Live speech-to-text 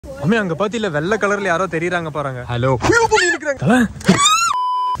அம்மே அங்க பாத்தில வெள்ளை கலர்ல யாரோ தெரியுறாங்க பாருங்க. ஹலோ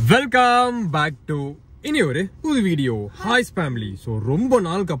வெல்கம் பேக் டு இனி ஒரு புது வீடியோ. Hi family. ஸோ ரொம்ப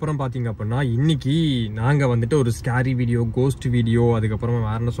நாளுக்கு அப்புறம் பாத்தீங்க அப்படின்னா இன்னைக்கு நாங்க வந்துட்டு ஒரு ஸ்கேரி வீடியோ, கோஸ்ட் வீடியோ, அதுக்கப்புறமா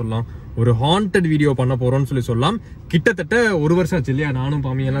வேற என்ன சொல்லலாம், ஒரு ஹாண்டட் வீடியோ பண்ண போறோம்னு சொல்லலாம். கிட்டத்தட்ட ஒரு வருஷம் ஆச்சு இல்லையா, நானும்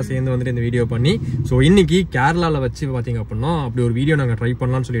பாமியெல்லாம் சேர்ந்து வந்துட்டு இந்த வீடியோ பண்ணி. ஸோ இன்னைக்கு கேரளால வச்சு பாத்தீங்க அப்படின்னா அப்படி ஒரு வீடியோ நாங்க ட்ரை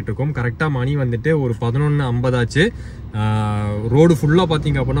பண்ணலாம்னு சொல்லிட்டு இருக்கோம். கரெக்டா மணி வந்துட்டு ஒரு 11:50 ஆச்சு. ரோடு ஃபுல்லா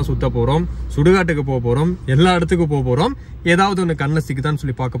பாத்தீங்க அப்படின்னா சுத்த போறோம், சுடுகாட்டுக்கு போக போறோம், எல்லா இடத்துக்கும் போக போறோம். ஏதாவது ஒன்று கண்ணில் சிக்குதான்னு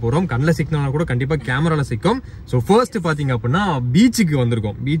சொல்லி பார்க்க போறோம். கண்ணில் சிக்கினாலும் கூட கண்டிப்பா கேமரால சிக்கும். ஸோ ஃபர்ஸ்ட் பாத்தீங்க அப்படின்னா பீச்சுக்கு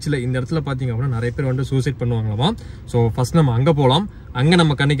வந்திருக்கோம். பீச்ல இந்த இடத்துல பாத்தீங்க அப்படின்னா நிறைய பேர் வந்து சூசைட் பண்ணுவாங்களாம். ஸோ ஃபர்ஸ்ட் நம்ம அங்க போலாம். அங்க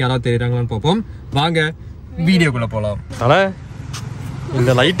நம்ம கண்ணுக்கு யாராவது தெரியுறாங்களான்னு பார்ப்போம். வாங்க வீடியோக்குள்ள போலாம்.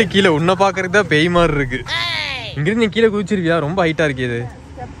 இந்த லைட்டு கீழே உன்ன பாக்குறதுக்கு தான் பேய் மாதிரி இருக்கு. இங்கிருந்து நீ கீழே குதிச்சிருவியா? ரொம்ப ஹைட்டா இருக்கு. இது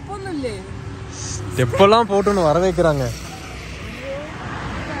எப்பெல்லாம் போட்டுன்னு வர வைக்கிறாங்க.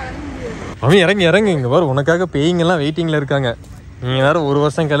 அவன் இறங்கி இறங்கு. இங்க பாரு, உனக்காக பேய்ங்க எல்லாம் வெயிட்டிங்ல இருக்காங்க. நீங்க வேற ஒரு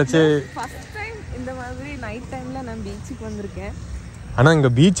வருஷம் கழிச்சு இந்த மாதிரி நைட் டைம்ல நான் பீச்சுக்கு வந்திருக்கேன். ஆனா இங்க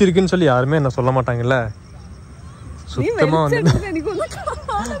பீச் இருக்குன்னு சொல்லி யாருமே என்ன சொல்ல மாட்டாங்கல்ல. சுத்தமா வந்து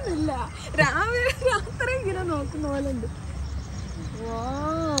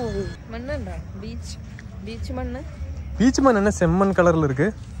பீச் மண் என்ன செம்மண் கலர்ல இருக்கு.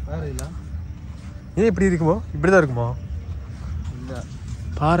 இது எப்படி இருக்குமோ? இப்படிதான் இருக்குமா?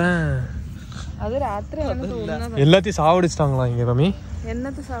 பாரு, அது ராத்திரி எல்லாத்தையும் சாவடிச்சிட்டாங்களா இங்க ரமி?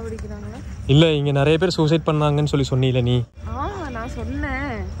 என்னத்தை சாவடிக்கிறாங்களா? இல்ல, இங்க நிறைய பேர் சூசைட் பண்ணாங்கன்னு சொல்லி சொன்னீல நீ. நான்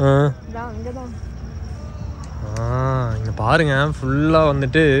சொன்னேன். அங்கதான் இங்க பாருங்க, ஃபுல்லா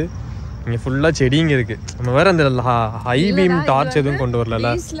வந்துட்டு இங்க ஃபுல்லா செடிங்க இருக்கு. நம்ம வேற அந்த ஹை பீம் டார்ச் எதுவும் கொண்டு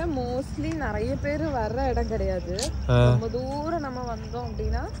வரல. பீச்ல மோஸ்ட்லி நிறைய பேர் வர்ற இடம் கிடையாது. ரொம்ப தூரம் நம்ம வந்தோம்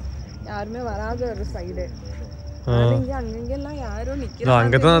அப்படின்னா யாருமே வராத ஒரு சைடு. அங்கெல்லாம் யாரும் நிக்கிற,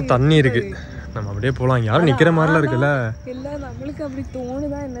 அங்கதான் தண்ணி இருக்கு. நம்ம அப்படியே போலாம். யாரும் நிக்கிற மாதிரிலாம் இருக்குல்ல. இல்ல, நம்மளுக்கு அப்படி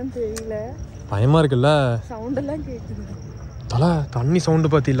தோணுதா என்னன்னு தெரியல. பயமா இருக்குல்ல. சவுண்ட் எல்லாம் கேக்குது. தண்ணி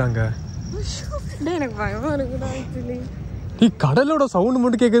சவுண்ட் பாத்தீங்களா? அங்க எனக்கு பயமா இருக்குடா. ஆக்சுவலி கடலோட சவுண்ட்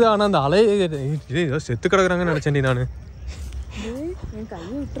மட்டும் கேக்குது. ஆனா அந்த அலை ஏதோ செத்து கிடக்குறாங்கன்னு நினைச்சேன் நானு.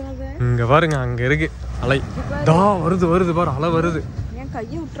 கையை விட்டுறாத. இங்க பாருங்க, அங்க இருக்கு அலை. வருது வருது பாரு, அலை வருது. என்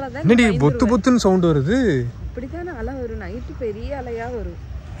கையை விட்டுறாத. என்னடி பொத்து பொத்துன்னு சவுண்ட் வருது? இப்படித்தானே அலை வரும். நைட்டு பெரிய அலையா வரும்.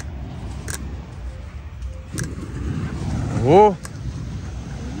 ஓ,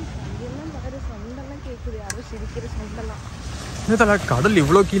 சவுண்டெல்லாம் கேக்குது. யாரும் சிரிக்கிற சவுண்டெல்லாம். என்ன கடல்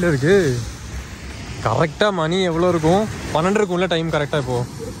இவ்வளோ கீழே இருக்கு? கரெக்டா மணி எவ்வளோ இருக்கும்? 12 இருக்கும்ல டைம் கரெக்டா. இப்போ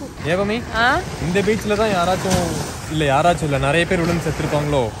ஏவமே இந்த பீச்ல தான் யாராச்சும் இல்ல நிறைய பேர் விழுந்து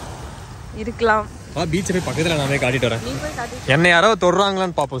செத்துருப்பாங்களோ? இருக்கலாம். பீச் போய் பக்கத்துல நான் போய் காட்டிட்டு வரேன். என்னை யாராவது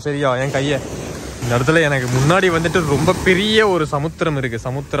தொடுறாங்களான்னு பாப்போம். சரியா? என் கைய இந்த இடத்துல எனக்கு முன்னாடி வந்துட்டு ரொம்ப பெரிய ஒரு சமுத்திரம் இருக்கு.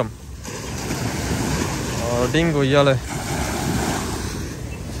 சமுத்திரம் அப்படிங்க கொய்யால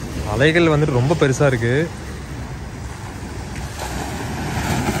அலைகள் வந்துட்டு ரொம்ப பெருசா இருக்கு.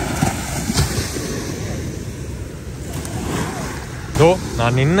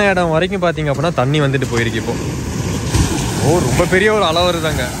 நான் நின்ன இடம் வரைக்கும் பாத்தீங்க அப்படின்னா தண்ணி வந்துட்டு போயிருக்கு இப்போ. ரொம்ப பெரிய ஒரு அலை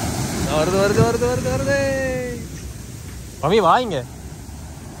வருதாங்க. வருது வருது வருது வருது வருது. மம்மி வாங்க.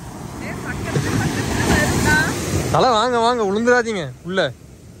 வாங்க வாங்க, உளுந்துடாதீங்க உள்ள.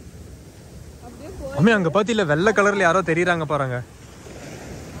 மம்மி அங்க பாத்தில வெள்ளை கலர்ல யாரோ தெரியுறாங்க பாருங்க.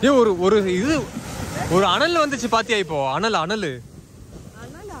 ஒரு இது ஒரு அனல் வந்துச்சு பாத்தியா? இப்போ அனல்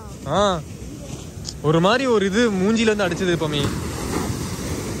ஒரு மாதிரி ஒரு இது மூஞ்சில வந்து அடிச்சது. இப்பமே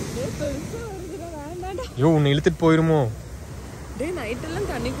உன்னை இழுத்துட்டு போயிருமோ?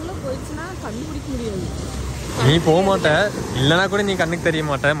 நீ போக மாட்ட. இல்லனா கூட நீ கண்ணுக்கு தெரிய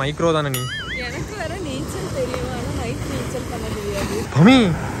மாட்ட. மைக்ரோ தானே நீ. மம்மி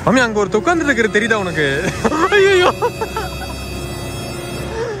மம்மி அங்க ஒரு உட்கார்ந்து இருக்கிறது தெரியுதா உனக்கு? ஐயோ,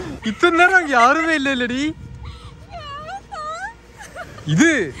 இத்தனை நேரம் அங்க யாருமே இல்ல. இல்லடி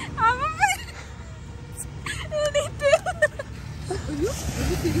இது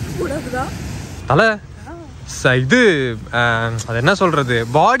தலை இது அது என்ன சொல்றது,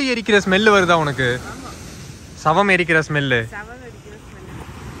 பாடி எரிக்கிற ஸ்மெல் வருதா உனக்கு? சவம் எரிக்கிற ஸ்மெல்லு.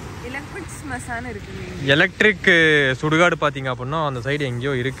 எலக்ட்ரிக் சுடுகாடு பாத்தீங்க அப்படின்னா அந்த சைடு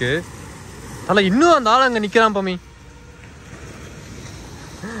எங்கேயோ இருக்கு. தலை இன்னும் அந்த ஆள் அங்க நிக்கிறான். பம்மி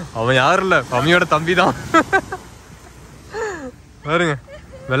அவன் யாரும் இல்ல, பம்மியோட தம்பி தான். பாருங்க,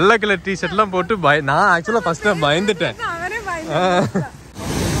 வெள்ளை கலர் டிஷர்ட் எல்லாம் போட்டு நான் ஆக்சுவலா ஃபர்ஸ்ட் பயந்துட்டேன்.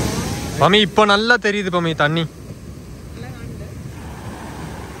 பம்மி இப்ப நல்லா தெரியுது பம்மி தண்ணி.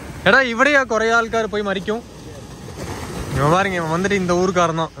 எடா இவடையா குறைய ஆள்கார் போய் மறிக்கும். இவன் பாருங்க, இவன் வந்துட்டு இந்த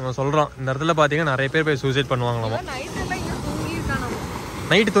ஊருக்காரன் தான். இவன் சொல்றான் இந்த இடத்துல பாத்தீங்கன்னா நிறைய பேர் போய் சூசைட் பண்ணுவாங்களாமா.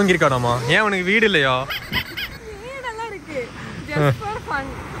 நைட்டு தூங்கியிருக்கானாமா? ஏன் உனக்கு வீடு இல்லையா? வீடெல்லாம் இருக்கு, just for fun.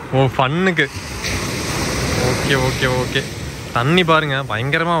 O ஃபன்னுக்கு. Okay okay okay. தண்ணி பாருங்க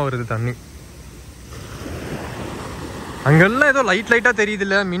பயங்கரமா வருது தண்ணி. அங்கெல்லாம் ஏதோ லைட்டா தெரியுது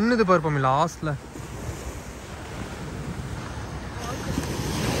இல்ல, மின்னுது பார்ப்போம் லாஸ்ட்ல.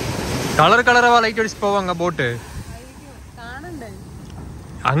 கலரவா லைட் அடிச்சு போவாங்க போட்டு.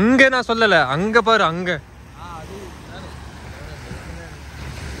 அங்க நான் சொல்லல, அங்க பாரு அங்க.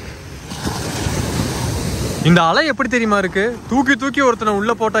 இந்த அலை எப்படி தெரியுமா இருக்கு? தூக்கி ஒருத்தனை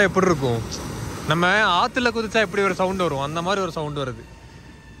உள்ள போட்டா எப்படி இருக்கும்? நம்ம ஆத்துல குதிச்சா எப்படி ஒரு சவுண்ட் வரும், அந்த மாதிரி ஒரு சவுண்ட் வருது.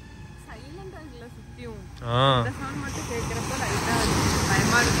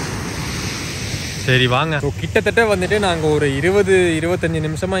 சரி வாங்க. கிட்டத்தட்ட வந்துட்டு நாங்க ஒரு 20-25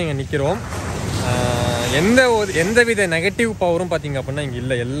 நிமிஷமா இங்க நிக்கிறோம். எந்த வித நெகட்டிவ் பவரும் பாத்தீங்க அப்படின்னா இங்க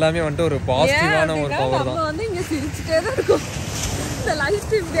இல்ல. எல்லாமே வந்துட்டு ஒரு பாசிட்டிவான ஒரு பவர் தான்.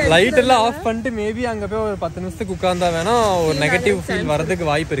 லைட் எல்லாம் ஆஃப் பண்ணிட்டு மேபி அங்க போய் ஒரு 10 நிமிஷத்துக்கு உட்கார்ந்தா வேணா ஒரு நெகட்டிவ் ஃபீல் வரதுக்கு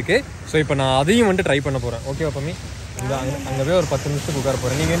வாய்ப்பு இருக்கு. ஸோ இப்போ நான் அதையும் வந்துட்டு ட்ரை பண்ண போறேன். ஓகேவா பம்மி? அங்க போய் ஒரு 10 நிமிஷத்துக்கு உட்கார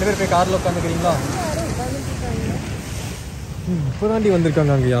போறேன். நீங்க 2 பேர் போய் கார்ல உட்காந்துக்கிறீங்களா? இப்போதாண்டி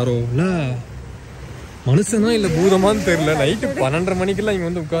வந்திருக்காங்க அங்க யாரோ. இல்ல மனுஷனா இல்ல பூதமான்னு தெரியல. நைட்டு 12:30 மணிக்கெல்லாம் இங்க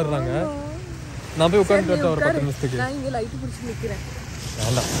வந்து உட்காடுறாங்க. நான் போய் உட்காந்துட்டு ஒரு 10 நிமிஷத்துக்கு.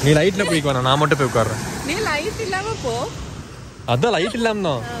 வேண்டாம், நீ லைட்ல போய் வேணாம், நான் மட்டும் போய் உட்காடுறேன். நீ லைட் இல்லாம போ. அதான் லைட் இல்லாம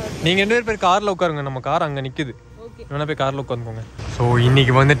தான். நீங்க 2 பேர் கார்ல உட்காருங்க, நம்ம கார் அங்க நிக்குது. வேணா போய் கார்ல உட்காந்துக்கோங்க. ஸோ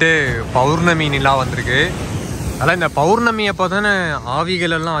இன்னைக்கு வந்துட்டு பௌர்ணமி நிலா வந்திருக்கு. அதான் இந்த பௌர்ணமி அப்போ தானே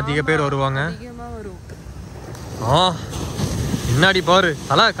ஆவிகள் எல்லாம் அதிக பேர் வருவாங்க. முன்னாடி பாரு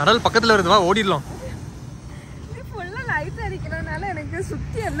தலை, கடல் பக்கத்துல வருது, வா ஓடிடலாம். லைட் அடிக்கிறதுனால எனக்கு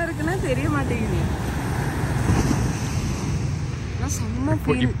சுத்தி என்ன இருக்குன்னு தெரிய மாட்டேங்குது.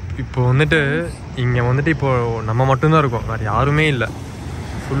 இப்போ வந்துட்டு இங்க வந்துட்டு இப்போ நம்ம மட்டும்தான் இருக்கோம், வேற யாருமே இல்லை.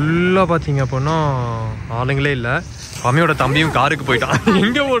 ஃபுல்லா பாத்தீங்க அப்படின்னா ஆளுங்களே இல்லை. அம்மியோட தம்பியும் காருக்கு போயிட்டான்.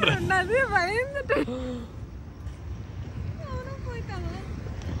 எங்க ஓடுறேன்?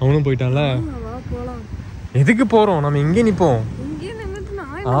 அவனும் போயிட்டான்ல. எதுக்கு போறோம்? நம்ம இங்கே நிப்போம்.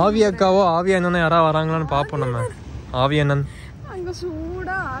 ஆவி அக்காவோ ஆவி அண்ணனோ யாராவது வராங்களான்னு பாப்போம். நம்ம ஆவி அண்ணன் அங்க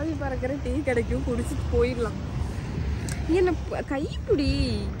சூடா ஆவி பறக்கிற டீ கிடைக்கும், குடிச்சிட்டு போயிடலாம். என்ன கைப்பிடி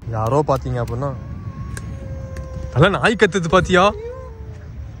யாரோ பாத்தீங்க அப்படின்னா அதெல்லாம் நாய் கத்துது பாத்தியா?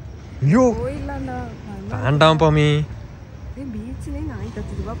 ஐயோ வேண்டாம் பாமி. பீச்லயே நாய்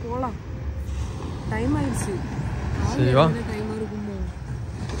கத்துது, வா போலாம். டைம் ஆயிடுச்சு. சரி வா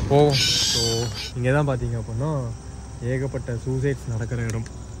போ. ஸோ இங்கே தான் பார்த்தீங்க அப்படின்னா ஏகப்பட்ட சூசைட்ஸ் நடக்கிற இடம்.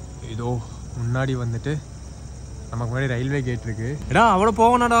 இதோ முன்னாடி வந்துட்டு நமக்கு முன்னாடி ரயில்வே கேட் இருக்கு. ஏடா அவ்வளோ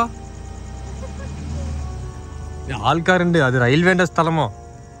போகணாடா, ஆள்காரண்டு. அது ரயில்வேண்ட ஸ்தலமா?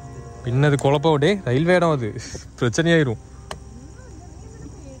 பின்னது குழப்பம் விடே, ரயில்வே இடம் அது, பிரச்சனையாயிரும்.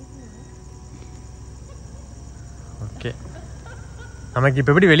 ஓகே, நமக்கு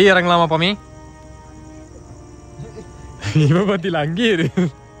இப்போ எப்படி வெளியே இறங்கலாமா பாமி? இவன் பத்தியில அங்கேயே இரு,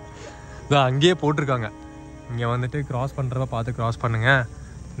 அங்கேயே போட்டிருக்காங்க. இங்கே வந்துட்டு கிராஸ் பண்ணுறப்ப பார்த்து கிராஸ் பண்ணுங்க,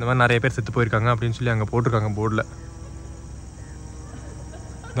 இந்த மாதிரி நிறைய பேர் செத்து போயிருக்காங்க அப்படின்னு சொல்லி அங்கே போட்டிருக்காங்க போர்டில்.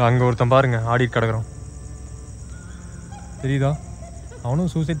 அங்கே ஒருத்தன் பாருங்க ஆடிட்டு கிடக்குறான், தெரியுதா? அவனும்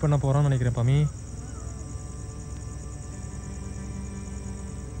சூசைட் பண்ண போறான்னு நினைக்கிறேன் பாமி.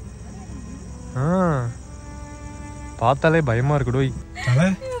 பார்த்தாலே பயமா இருக்குடோய்.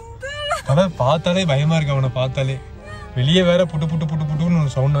 பார்த்தாலே பயமா இருக்கு அவனை பார்த்தாலே. வெளியே வேற புட்டு புட்டு புட்டு புட்டுன்னு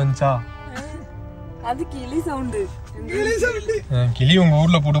ஒரு சவுண்ட் வந்துச்சா? அது கிளி சவுண்ட். கிளி உங்க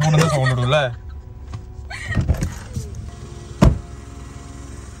ஊர்ல புட்டு புட்டு சவுண்ட் விடும்ல.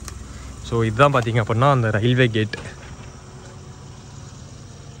 ஸோ இதுதான் பார்த்தீங்க அப்படின்னா அந்த ரயில்வே கேட்.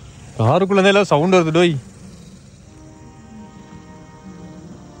 காருக்குள்ளதான் எல்லாம் சவுண்ட் வருது டோய்.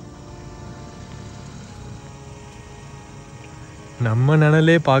 நம்ம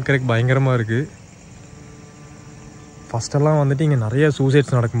நிழலே பார்க்கறதுக்கு பயங்கரமா இருக்கு. ஃபர்ஸ்டெல்லாம் வந்துட்டு இங்கே நிறைய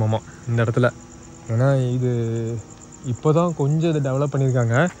சூசைட்ஸ் நடக்குமாமா இந்த இடத்துல. ஏன்னா இது இப்போ தான் கொஞ்சம் இதை டெவலப்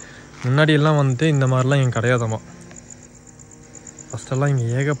பண்ணியிருக்காங்க. முன்னாடி எல்லாம் வந்துட்டு இந்த மாதிரிலாம் இங்கே கிடையாதாம்மா. ஃபஸ்ட்டெல்லாம் இங்கே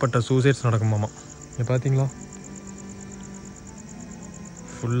ஏகப்பட்ட சூசைட்ஸ் நடக்குமாமா. இங்கே பார்த்தீங்களா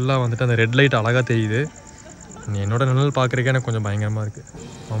ஃபுல்லாக வந்துட்டு அந்த ரெட் லைட் அழகாக தெரியுது. என்னோட நிழல் பார்க்குறக்கே எனக்கு கொஞ்சம் பயங்கரமாக இருக்குது.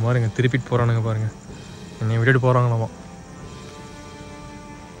 அவன் பாருங்க திருப்பிட்டு போகிறானுங்க பாருங்கள், என்னை விட்டுட்டு போகிறாங்களாமா.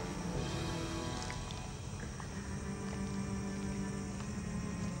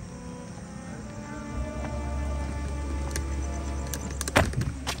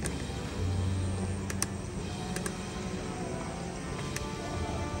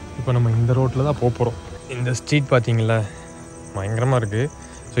 இப்போ நம்ம இந்த ரோட்டில் தான் போகிறோம். இந்த ஸ்ட்ரீட் பார்த்தீங்களா பயங்கரமாக இருக்குது.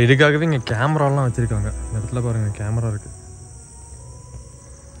 ஸோ இதுக்காகவே இங்கே கேமராலாம் வச்சுருக்காங்க. இந்த இடத்துல பாருங்கள் கேமரா இருக்குது.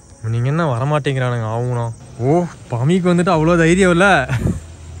 நீங்கள் என்ன வரமாட்டேங்கிறானுங்க ஆகணும். ஓ பமிக்கு வந்துட்டு அவ்வளோ தைரியம் இல்லை.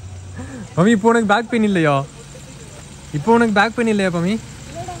 பமி இப்போ உனக்கு பேக் பெயின் இல்லையா? இப்போ உனக்கு பேக் பெயின் இல்லையா பமி?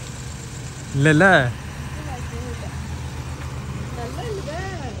 இல்லைல்ல.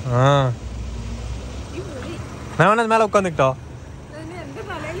 ஆ நான் வேணா மேலே உட்காந்துக்கிட்டா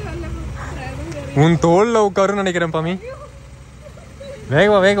உன் தோளில் உட்காருன்னு நினைக்கிறேன் பமி.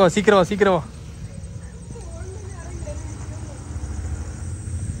 வேகவா வேகவா சீக்கிரவா சீக்கிரவா.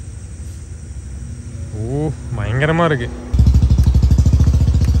 ஓ பயங்கரமாக இருக்கு.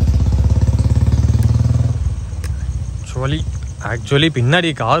 ஆக்சுவலி பின்னாடி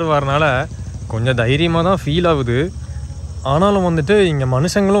கார் வரனால கொஞ்சம் தைரியமாக தான் ஃபீல் ஆகுது. ஆனாலும் வந்துட்டு இங்கே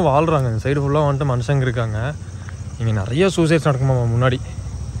மனுஷங்களும் வாழ்கிறாங்க. இந்த சைடு ஃபுல்லாக வந்துட்டு மனுஷங்க இருக்காங்க. இங்கே நிறைய சூசைட்ஸ் நடக்குமா முன்னாடி.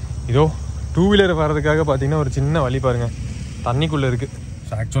 இதோ 2 வீலர் வர்றதுக்காக பார்த்தீங்கன்னா ஒரு சின்ன வழி பாருங்கள், தண்ணிக்குள்ளே இருக்குது.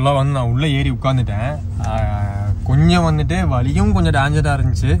 ஸோ ஆக்சுவலாக வந்து நான் உள்ளே ஏறி உட்காந்துட்டேன். கொஞ்சம் வந்துட்டு வழியும் கொஞ்சம் டேஞ்சராக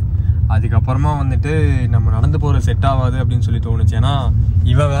இருந்துச்சு. அதுக்கப்புறமா வந்துட்டு நம்ம நடந்து போகிற செட் ஆகாது அப்படின்னு சொல்லி தோணுச்சு. ஏன்னா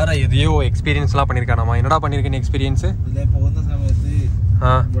இவ வேற எதையோ எக்ஸ்பீரியன்ஸ்லாம் பண்ணியிருக்கானாமா. என்னடா பண்ணியிருக்கேன் எக்ஸ்பீரியன்ஸு? ഇതിലെ പോകുന്ന സമയത്ത്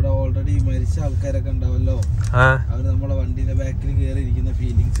ഇവിടെ ഓൾറെഡി മരിച്ച ആൾക്കാരൊക്കെ ഉണ്ടാവല്ലോ. അവർ നമ്മളെ വണ്ടിയുടെ ബാക്കിൽ കയറി ഇരിക്കുന്ന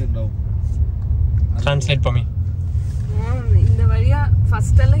ഫീലിങ്സ് ഉണ്ടാവും. ട്രാൻസ്ലേറ്റ് പമ്മി. இந்த வழியா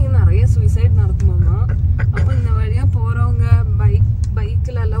ஃபர்ஸ்ட் எல்லாம் இங்க நிறைய சூசைட் நடக்குமாமா. அப்ப இந்த வழியா போறவங்க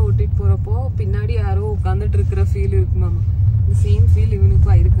பைக்ல எல்லாம் ஓட்டிட்டு போறப்போ பின்னாடி யாரோ உட்கார்ந்துட்டு இருக்கிற ஃபீல் இருக்குமாமா. இந்த சேம் ஃபீல்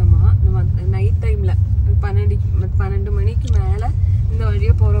இவனுக்கும் ஆயிருக்காமா. நைட் டைம்ல 12 மணிக்கு மேல இந்த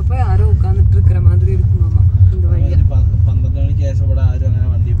வழியா போறப்ப யாரோ உட்கார்ந்துட்டு இருக்கிற மாதிரி இருக்குமாமா. இந்த வழியா 12 மணிக்கு ശേഷം ഇവിടെ ആരും അങ്ങനെ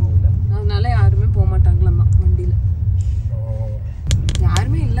വണ്ടി പോകില്ല. அதனால யாருமே போக மாட்டாங்களாமா வண்டியில.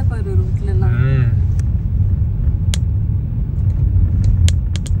 யாருமே இல்ல பாரு ரூட்ல எல்லாம்.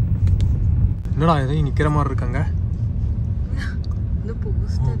 என்னடா எதையும் நிக்கிற மாதிரி இருக்காங்க. இந்த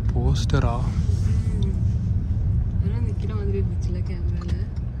போஸ்டரா நிக்கிற மாதிரி இருந்துச்சுல கேமரால.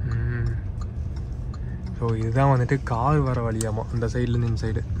 ஸோ இதுதான் வந்துட்டு கார் வர வழியாமா. அந்த சைட்லேருந்து இந்த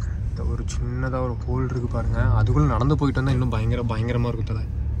சைடு ஒரு சின்னதாக ஒரு ஹோல் இருக்கு பாருங்க. அதுக்குள்ள நடந்து போயிட்டு வந்தால் இன்னும் பயங்கரமாக இருக்கும் தலை.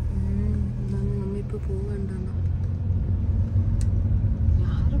 நம்ம இப்போ போக வேண்டாம்.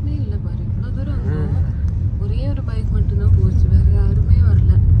 யாருமே இல்லை பாரு. இவ்வளோ தூரம் ஒரே ஒரு பைக் மட்டும்தான் போச்சு, வேற யாருமே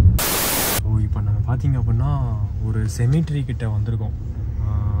வரல. ஸோ இப்போ நம்ம பார்த்தீங்க அப்படின்னா ஒரு செமிட்ரி கிட்ட வந்திருக்கோம்.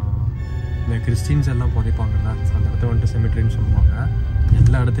 இந்த கிறிஸ்டின்ஸ் எல்லாம் புதைப்பாங்கல்ல, அந்த இடத்த வந்துட்டு செமிட்ரின்னு சொல்லுவாங்க.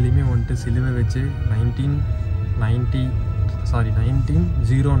 எல்லா இடத்துலையுமே வந்துட்டு சிலுவை வச்சு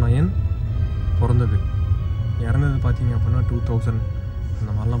 1909 பிறந்தது. இறந்தது பார்த்தீங்க அப்படின்னா 2000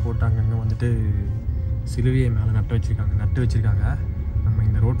 அந்த மாதிரிலாம் போட்டாங்க. அங்கே வந்துட்டு சிலுவையை மேலே நட்டு வச்சுருக்காங்க. நம்ம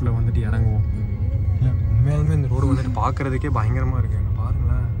இந்த ரோட்டில் வந்துட்டு இறங்குவோம். இல்லை உண்மையாலுமே இந்த ரோடு வந்துட்டு பார்க்குறதுக்கே பயங்கரமாக இருக்குது. அங்கே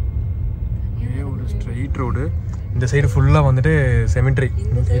பாருங்களேன், ஒரு ஸ்ட்ரெயிட் ரோடு. இந்த சைடு ஃபுல்லாக வந்துட்டு செமிட்ரி.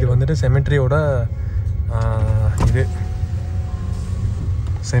 இது வந்துட்டு செமிட்ரியோட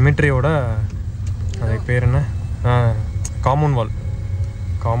அதுக்கு பேர் என்ன, காம்பவுண்ட் வால்.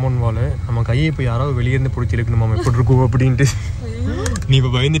 நம்ம கையை இப்போ யாராவது வெளியேருந்து பிடிச்சி இழுக்கணுமா எப்படி இருக்கும் அப்படின்ட்டு. நீ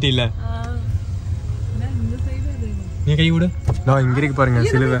இப்போ பயந்துட்டு இல்லை, நீ கை விடு. நான் இங்கே இருக்கு பாருங்க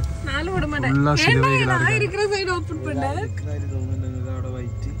சிலுவை. ஃபுல்லாக சிலுவைகளாக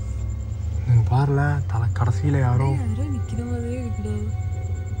பாருல. தலை கடைசியில் யாரோ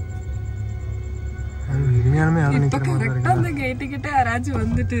உண்மையாலுமே யாரும் நிற்கிற மாதிரி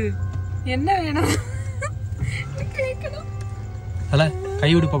வந்துட்டு என்ன வேணும் ஹலோ கை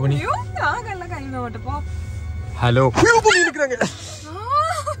விடு பாப்பா. நீ கை விட ஹலோ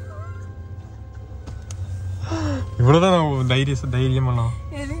இவ்வளவுதான் தைரியம் பண்ணலாம்.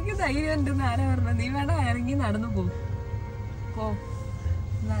 எனக்கு தைரியம் நேரம் வரணும். நீ வேணா இறங்கி நடந்து போ.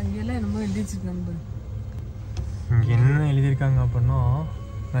 அங்கெல்லாம் என்னமோ எழுதி வச்சிருக்காங்க. இங்க என்ன எழுதியிருக்காங்க அப்படின்னா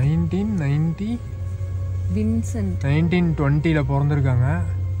 1920 பிறந்திருக்காங்க.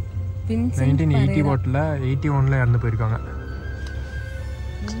 1981 இறந்து போயிருக்காங்க.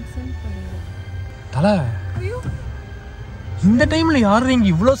 தலை இந்த டைம்ல யாரும் இங்க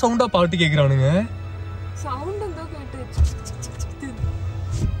இவ்வளவு சவுண்டா பாட்டு கேக்குறானுங்க. சவுண்ட் எந்தோ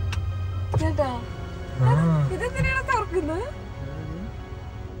கேட்டா இது தெரியல தர்க்குது.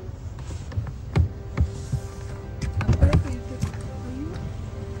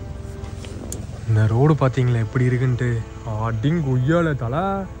 இந்த ரோடு பார்த்தீங்களா எப்படி இருக்குன்ட்டு. அடிங் குய்யால தலை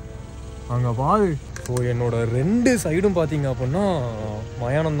அங்கே பாரு. ஸோ என்னோட 2 சைடும் பார்த்தீங்க அப்படின்னா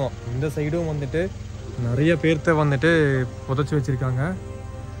மயானம் தான். இந்த சைடும் வந்துட்டு நிறைய பேர்த்த வந்துட்டு புதைச்சி வச்சுருக்காங்க.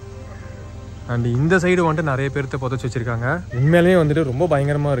 அண்ட் இந்த சைடு வந்துட்டு நிறைய பேர்த்த புதைச்சி வச்சுருக்காங்க. உண்மையிலேயே வந்துட்டு ரொம்ப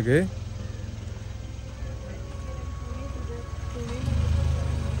பயங்கரமாக இருக்குது.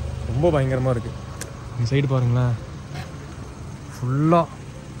 ரொம்ப பயங்கரமாக இருக்குது. இந்த சைடு பாருங்களேன் ஃபுல்லாக.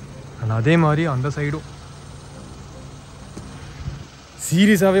 அண்ட் அதே மாதிரி அந்த சைடும்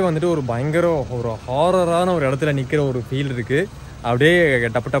சீரியஸாகவே வந்துட்டு ஒரு பயங்கர ஒரு ஹாரரான ஒரு இடத்துல நிற்கிற ஒரு ஃபீல் இருக்குது. அப்படியே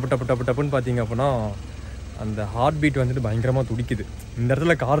டப்பு டப்பு டப்பு டப்பு டப்புன்னு பார்த்தீங்க அப்படின்னா அந்த ஹார்ட் பீட் வந்துட்டு பயங்கரமாக துடிக்குது. இந்த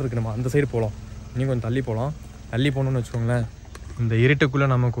இடத்துல கார் இருக்குது, நம்ம அந்த சைடு போகலாம். இன்னும் கொஞ்சம் தள்ளி போகலாம். தள்ளி போகணுன்னு வச்சுக்கோங்களேன், இந்த இருட்டுக்குள்ளே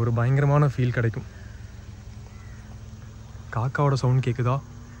நமக்கு ஒரு பயங்கரமான ஃபீல் கிடைக்கும். காக்காவோட சவுண்ட் கேட்குதா?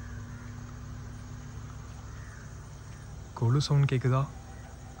 கொலு சவுண்ட் கேட்குதா?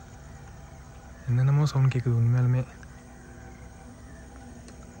 என்னென்னமோ சவுண்ட் கேட்குது உண்மையாலுமே.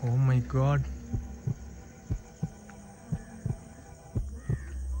 Oh my God.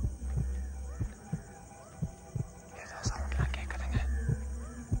 சவுண்ட்லாம் கேட்குதுங்க.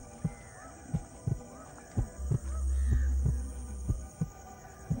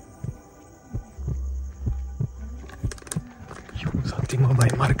 சத்தியமாக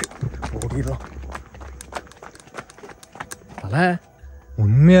பயமாக இருக்கு. ஓடிடும் தலை.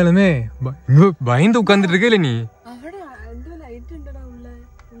 உண்மையாலுமே பயந்து உட்காந்துட்டு இருக்க. இல்லை நீ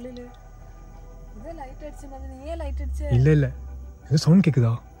இல்ல இல்ல ஏதோ சவுண்ட்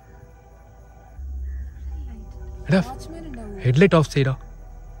கேக்குதா? Headlight of செய்டா.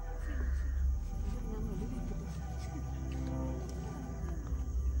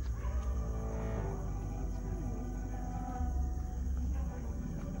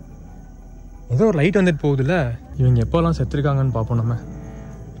 ஏதோ ஒரு லைட் வந்துட்டு போகுதுல்ல. இவங்க எப்போல்லாம் செத்துருக்காங்கன்னு பார்ப்போம் நம்ம.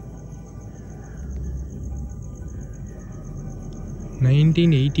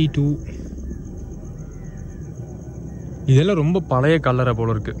 இதெல்லாம் ரொம்ப பழைய கலரை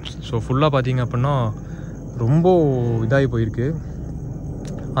போல இருக்கு. ஸோ ஃபுல்லாக பார்த்தீங்க அப்படின்னா ரொம்ப இதாகி போயிருக்கு.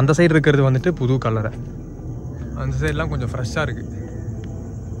 அந்த சைடு இருக்கிறது வந்துட்டு புது கலரை, அந்த சைடெலாம் கொஞ்சம் ஃப்ரெஷ்ஷாக இருக்கு.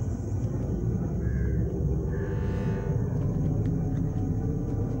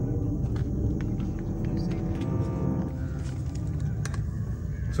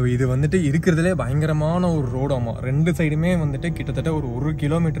 ஸோ இது வந்துட்டு இருக்கிறதுலே பயங்கரமான ஒரு ரோடாமா. 2 சைடுமே வந்துட்டு கிட்டத்தட்ட ஒரு 1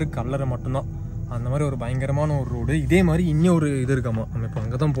 கிலோமீட்டர் கல்லறை மட்டும்தான். அந்த மாதிரி ஒரு பயங்கரமான ஒரு ரோடு. இதே மாதிரி இன்னொரு இது இருக்காமா. நம்ம இப்போ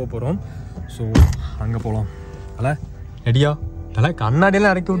அங்கே தான் போக போகிறோம். ஸோ அங்கே போகலாம். தலை ரெடியா? தலை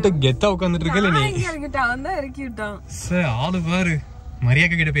கண்ணாடியெல்லாம் இறக்கி விட்டு கெத்தாக உட்காந்துட்டு இருக்கல நீ. சார் ஆளு பாரு.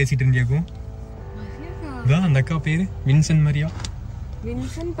 மரியாக்கா கிட்ட பேசிட்டு இருந்தியாக்கும். அந்த அக்கா பேரு வின்சன் மரியா.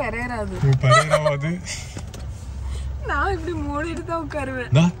 வின்சன் பெரேராது. பெரேராவது. நான் இப்படி மூடிட்டு தான்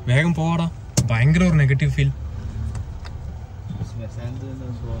உட்காருவேன். வேகம் போவாடா. பயங்கர ஒரு நெகட்டிவ் ஃபீல்.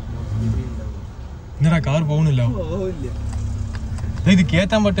 என்னடா கார் போகணும் இல்ல? இதுக்கு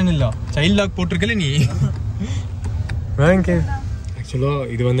ஏத்தா பட்டன் இல்ல, சைல்ட் லாக் போட்டிருக்கல நீ. ஆக்சுவலா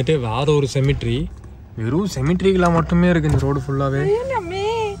இது வந்துட்டு வேற ஒரு செமிட்ரி. வெறும் செமிட்ரிக்கெல்லாம் மட்டுமே இருக்கு இந்த ரோடு ஃபுல்லாவே.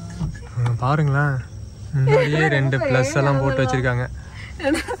 பாருங்களேன், முன்னாடியே 2 பிளஸ் எல்லாம் போட்டு வச்சிருக்காங்க.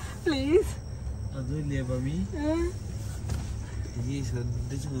 ப்ளீஸ் அது இல்லையா பாமி?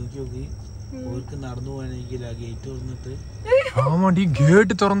 ശ്രദ്ധിച്ച് നോക്കി ഓർക്ക് നടന്നു പോകാനെങ്കിൽ ആ ഗേറ്റ് തുറന്നിട്ട്. ஆமாடி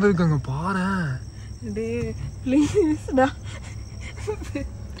கேட் திறந்துருக்காங்க பாரு.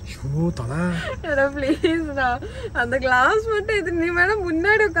 அந்த கிளாஸ் மட்டும் இது நீ மேடம்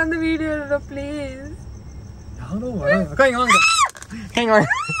முன்னாடி உட்காந்து வீடியோ எடுடா ப்ளீஸ். யாரோ வராங்க. அக்கா இங்க வாங்க. அக்கா இங்க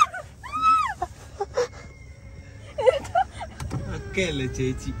வாங்க. அக்கா இல்ல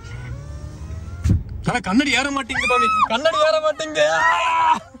சேச்சி. கண்ணாடி ஏற மாட்டேங்குது பாமி. கண்ணாடி ஏற மாட்டேங்க.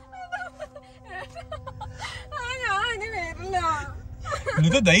 நீ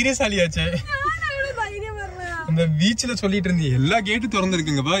தைரியசாலியாச்சே. இந்த பீச்ல சொல்லிட்டு இருந்தீ எல்லா கேட்டும்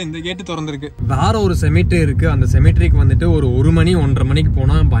திறந்துருக்குங்கப்பா. இந்த கேட்டு திறந்துருக்கு. வேற ஒரு செமிட்ரி இருக்கு. அந்த செமிட்ரிக்கு வந்துட்டு ஒரு 1 மணி 1:30 மணிக்கு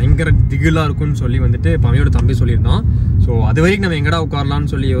போனா பயங்கர திகிலா இருக்கும்னு சொல்லி வந்துட்டு பமையோட தம்பி சொல்லியிருந்தான். ஸோ அது வரைக்கும் நம்ம எங்கடா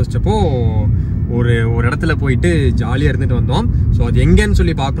உட்காரலாம்னு சொல்லி யோசிச்சப்போ ஒரு இடத்துல போயிட்டு ஜாலியாக இருந்துட்டு வந்தோம். ஸோ அது எங்கேன்னு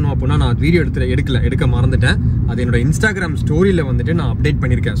சொல்லி பார்க்கணும் அப்படின்னா நான் வீடியோ எடுக்க மறந்துட்டேன். அது என்னோட இன்ஸ்டாகிராம் ஸ்டோரியில் வந்துட்டு நான் அப்டேட்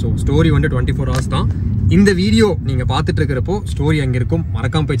பண்ணியிருக்கேன். ஸோ ஸ்டோரி வந்து 24 hours தான். இந்த வீடியோ நீங்கள் பார்த்துட்டு இருக்கிறப்போ ஸ்டோரி அங்கே இருக்கும்.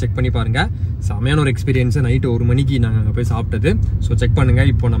 மறக்காம போய் செக் பண்ணி பாருங்கள். செமையான ஒரு எக்ஸ்பீரியன்ஸு. நைட்டு 1 மணிக்கு நாங்கள் அங்கே போய் சாப்பிட்டது. ஸோ செக் பண்ணுங்கள்.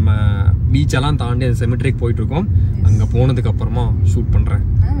 இப்போ நம்ம பீச்செல்லாம் தாண்டி அந்த செமிட்ரிக்கு போயிட்டுருக்கோம். அங்கே போனதுக்கு அப்புறமா ஷூட் பண்ணுறேன்.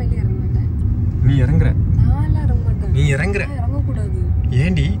 நீ இறங்குற? நீ இறங்குற?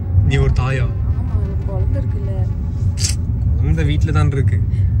 ஏண்டி நீ ஒரு தாயா? குழந்தை வீட்டில் தான் இருக்கு.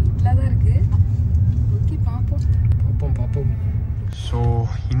 ஸோ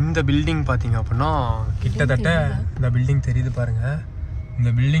இந்த பில்டிங் பார்த்தீங்க அப்படின்னா கிட்டத்தட்ட இந்த பில்டிங் தெரியுது பாருங்க. இந்த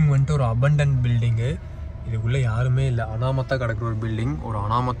பில்டிங் வந்துட்டு ஒரு அபண்டன்ட் பில்டிங்கு. இதுக்குள்ளே யாருமே இல்லை. அனாமத்தாக கிடக்கிற ஒரு பில்டிங். ஒரு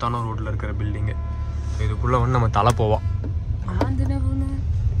அனாமத்தான ரோட்டில் இருக்கிற பில்டிங்கு. இதுக்குள்ளே வந்து நம்ம தலை போவோம்.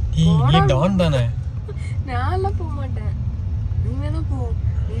 நீ டான் தானே? நான் போக மாட்டேன். நீ வேணா போ.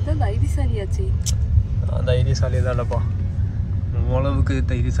 நீதான் தைரியசாலியாச்சு. நான் தைரியசாலியாக தான் இல்லைப்பா. அளவுக்கு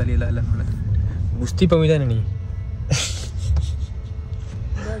தைரியசாலியெல்லாம் இல்லை. குஸ்தி பவி தானே நீ?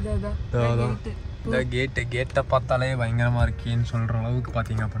 இந்த கேட்டை பார்த்தாலே பயங்கரமாக இருக்கேன்னு சொல்கிற அளவுக்கு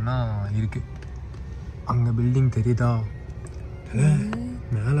பார்த்தீங்க அப்படின்னா இருக்குது. அங்கே பில்டிங் தெரியுதா?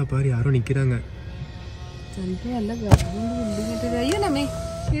 மேலே பாரு யாரும் நிற்கிறாங்க.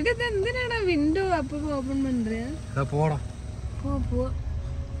 விண்டோ அப்போ ஓபன் பண்றேன். போடா போ.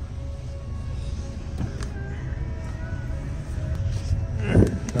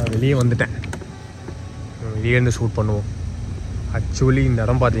 நான் வெளியே வந்துட்டேன். வெளியே இருந்து ஷூட் பண்ணுவோம். ஆக்சுவலி இந்த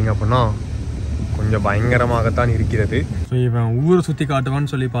இடம் பார்த்தீங்க அப்படின்னா கொஞ்சம் பயங்கரமாகத்தான் இருக்கிறது. ஸோ இவன் ஊரை சுற்றி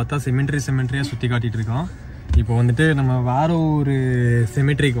காட்டுவான்னு சொல்லி பார்த்தா செமெண்ட்ரியாக சுற்றி காட்டிகிட்டு இருக்கான். இப்போ வந்துட்டு நம்ம வேற ஒரு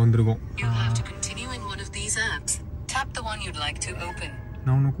செமெட்ரிக்கு வந்திருக்கோம்.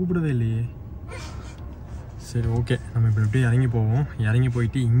 நான் உன்னை கூப்பிடவே இல்லையே. சரி ஓகே, நம்ம இப்போ எப்படி இறங்கி போவோம். இறங்கி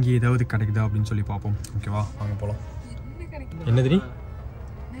போயிட்டு இங்கே ஏதாவது கிடைக்குதா அப்படின்னு சொல்லி பார்ப்போம். ஓகேவா, வாங்க போகலாம். என்ன தெரியும்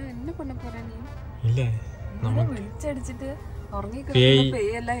என்ன பண்ண போறேன் நீ? இல்லை நமக்கு வெளிச்சடிச்சிட்டு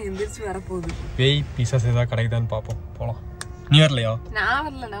பேய் பீசஸ் ஏதாவது கிடைக்குதான்னு பார்ப்போம். போகலாம். நீ வரலையா? நான்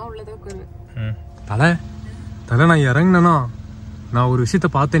வரல, நான் உள்ளதோ உட்காருவேன். தலை நான் இறங்கினா நான் ஒரு விஷயத்த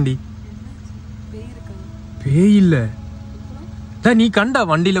பார்த்தேன்டி. பேய் இல்ல, நீ கண்டா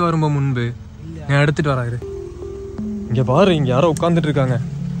வண்டியில வரும்போது முன்பு. நான் எடுத்துட்டு வராரு. இங்க பாரு, இங்க யாரோ உட்கார்ந்துட்டு இருக்காங்க.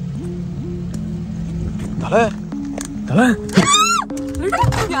 தலை தலை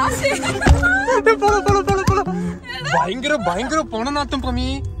பயங்கர பயங்கர பணநாட்டம் பாமி.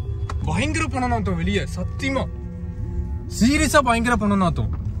 பயங்கர பணநாட்டம் வெளியே. சத்தியமா சீரியஸா பயங்கர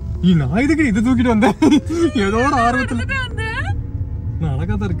பணநாட்டம். நான் இதுக்கு இது தூக்கிட்டு வந்தேன். ஏதோ ஒரு ஆர்வத்துல. நான்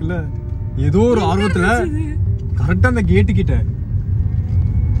அழகா தான் இருக்குல்ல. ஏதோ ஒரு ஆர்வத்துல கரெக்டா அந்த கேட்டு கிட்ட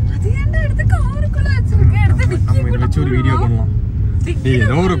நம்ம இதை வச்சு ஒரு வீடியோ பண்ணலாம்.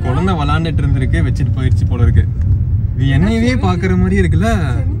 ஏதோ ஒரு குழந்தை விளாண்டுட்டு இருந்திருக்கு, வச்சுட்டு போயிடுச்சு போல இருக்கு. இது என்னையவே பாக்குற மாதிரி இருக்குல்ல.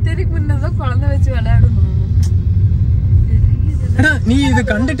 குழந்தை வச்சு விளையாடணும். நீ இது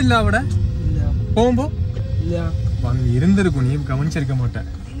கண்டுட்டு இல்ல அவட போகும்போ அங்க இருந்திருக்கும், நீ கவனிச்சிருக்க மாட்டேன்.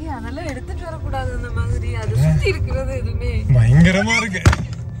 அதெல்லாம் எடுத்துட்டு வரக்கூடாது. அந்த மாதிரி அது சுத்தி இருக்கிறது எதுவுமே பயங்கரமா இருக்கு.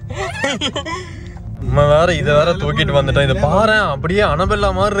 நம்ம வேற இதை வேற தூக்கிட்டு வந்துட்டோம். இதை பாரு, அப்படியே அனபெல்லா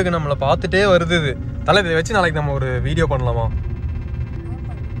மாதிரி இருக்கு. நம்மள பாத்துட்டே வருது இது. தலை இதை வச்சு நாளைக்கு நம்ம ஒரு வீடியோ பண்ணலாமா?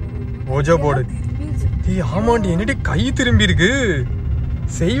 ஓஜோ போர்டு. ஆமாண்டி, என்னடி கை திரும்பி இருக்கு.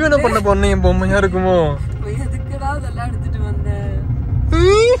 செய்வன பண்ண பொண்ணு என் பொம்மையா இருக்குமோ? அதெல்லாம் எடுத்துட்டு வந்தேன்.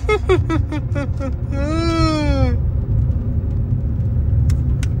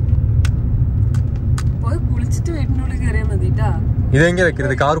 போய் குளிச்சிட்டு வெட்டினோட கரைய மதிட்டா. இதை எங்க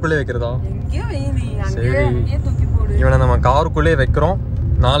வைக்கிறது? காருக்குள்ளே வைக்கிறதா? சரி, இவனை நம்ம காருக்குள்ளே வைக்கிறோம்.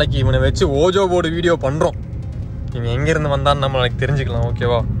 நாளைக்கு இவனை வச்சு ஓஜோ போர்டு வீடியோ பண்றோம். இவன் எங்க இருந்து வந்தான்னு நம்ம நாளைக்கு தெரிஞ்சுக்கலாம்.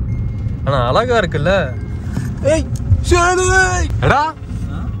 ஓகேவா? ஆனா அழகா இருக்குல்ல. எடா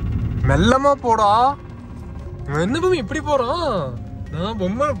மெல்லமா போடா. என்ன பொம்மை இப்படி போறான்? நான்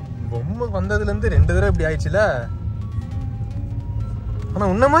பொம்மை வந்ததுல இருந்து 2 தடவை இப்படி ஆயிடுச்சுல. ஆனா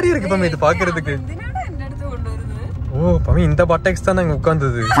உன்ன மாதிரி இருக்கு பம்மி இது பாக்குறதுக்கு. ஓ பம்மி, இந்த பட்டெக்ஸ் தான் நாங்க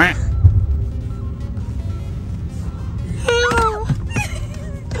உட்கார்ந்தது.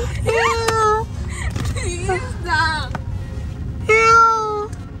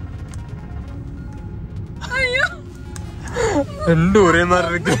 ரெண்டும் ஒரே மாதிரி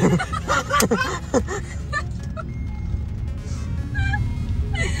இருக்கு.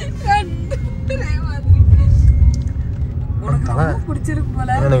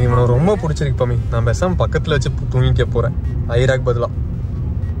 எனக்கு இவனை ரொம்ப பிடிச்சிருக்கு பம்மி. நான் பேசாம பக்கத்துல வச்சு தூங்கிக்க போறேன் ஐராக் பதிலா.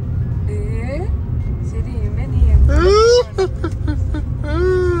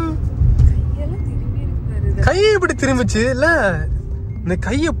 கை எப்படி திரும்பிச்சு இல்ல? இந்த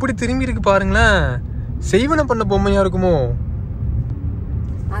கை எப்படி திரும்பி இருக்கு பாருங்களேன். செய்வன பண்ண பொம்மையா இருக்குமோ?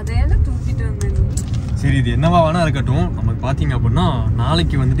 சரி, இது என்னவா வேணா இருக்கட்டும். நமக்கு பாத்தீங்க அப்படின்னா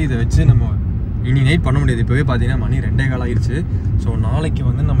நாளைக்கு வந்துட்டு இதை வச்சு நம்ம இனி நைட் பண்ண முடியாது. இப்பவே பாத்தீங்கன்னா மணி 2:15 ஆயிடுச்சு. ஸோ நாளைக்கு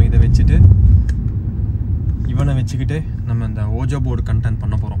வந்து நம்ம இதை வச்சுட்டு இவனை வச்சுக்கிட்டு நம்ம இந்த ஓஜோ போர்டு கண்டென்ட்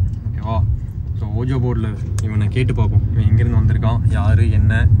பண்ண போறோம். ஓகேவா? ஸோ ஓஜோ போர்டில் இவனை கேட்டு பார்ப்போம். இவன் எங்கேருந்து வந்திருக்கான், யாரு,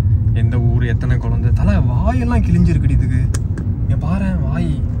 என்ன, எந்த ஊர், எத்தனை குழந்தை. தலை வாயெல்லாம் கிழிஞ்சிருக்குடி இதுக்கு. இங்க பாரு,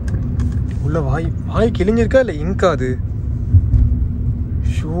 வாய் உள்ள வாய் கிழிஞ்சிருக்கா இல்லை இங்கா? அது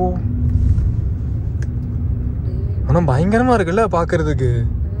ஷோ ஆனா பயங்கரமா இருக்குல்ல பாக்குறதுக்கு.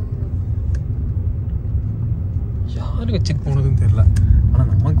 யாரு வச்சுட்டு போனதுன்னு தெரியல. ஆனா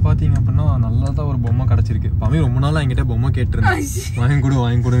நமக்கு பாத்தீங்க அப்படின்னா நல்லாதான் ஒரு பொம்மை கிடைச்சிருக்கு. பம்மி ரொம்ப நாளா என்கிட்ட பொம்மை கேட்டிருந்தேன்,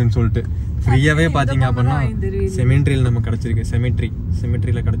 வாங்கி கொடுன்னு சொல்லிட்டு. ஃப்ரீயாவே பாத்தீங்க அப்படின்னா செமெட்ரியில் நம்ம கிடைச்சிருக்கு.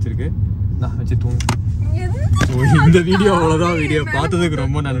 செமெட்ரியில கிடைச்சிருக்கு. நான் வச்சு தூங்கு. இந்த வீடியோ அவ்வளவுதான். வீடியோ பார்த்ததுக்கு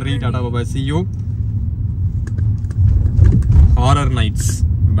ரொம்ப நன்றி. Tata Baba, see you. Horror nights.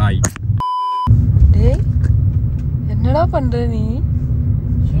 Bye. டேய், என்னடா பண்ற நீ?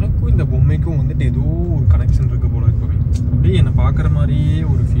 எனக்கு எனக்கும் இந்த பொம்மைக்கும் வந்துட்டு ஏதோ ஒரு கனெக்ஷன் இருக்கு போல இருக்கு. அப்படியே என்ன பாக்குற மாதிரியே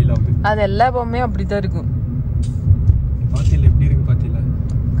ஒரு ஃபீல் ஆகுது. அது எல்லா பொம்மையும் அப்படிதான் இருக்கும். பாத்தியில எப்படி இருக்கு பாத்தியில?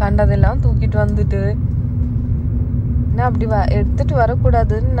 கண்டதெல்லாம் தூக்கிட்டு வந்துட்டு நான் அப்படி எடுத்துட்டு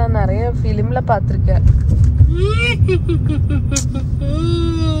வரக்கூடாதுன்னு நான் நிறைய ஃபிலிம்ல பாத்திருக்கேன்.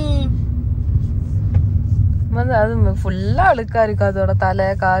 அது ஃபுல்லா அழுக்கா இருக்கு, அதோட தலை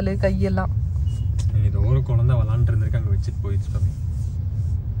காலு கையெல்லாம். ஏதோ ஒரு குழந்தை விளாண்டு இருந்திருக்கு, அங்க வச்சுட்டு போயிடுச்சு.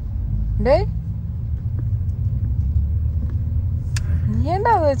 டேய் நீ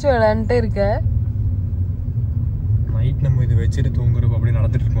ஏன்டா அதை வச்சு விளையாண்டுட்டே இருக்க? நைட் நம்ம இதை வச்சுட்டு தூங்குறப்ப அப்படி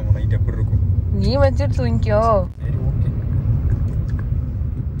நடந்துட்டு இருப்போம். நைட் எப்படி இருக்கும்? நீ வச்சுட்டு தூங்கிக்கோ.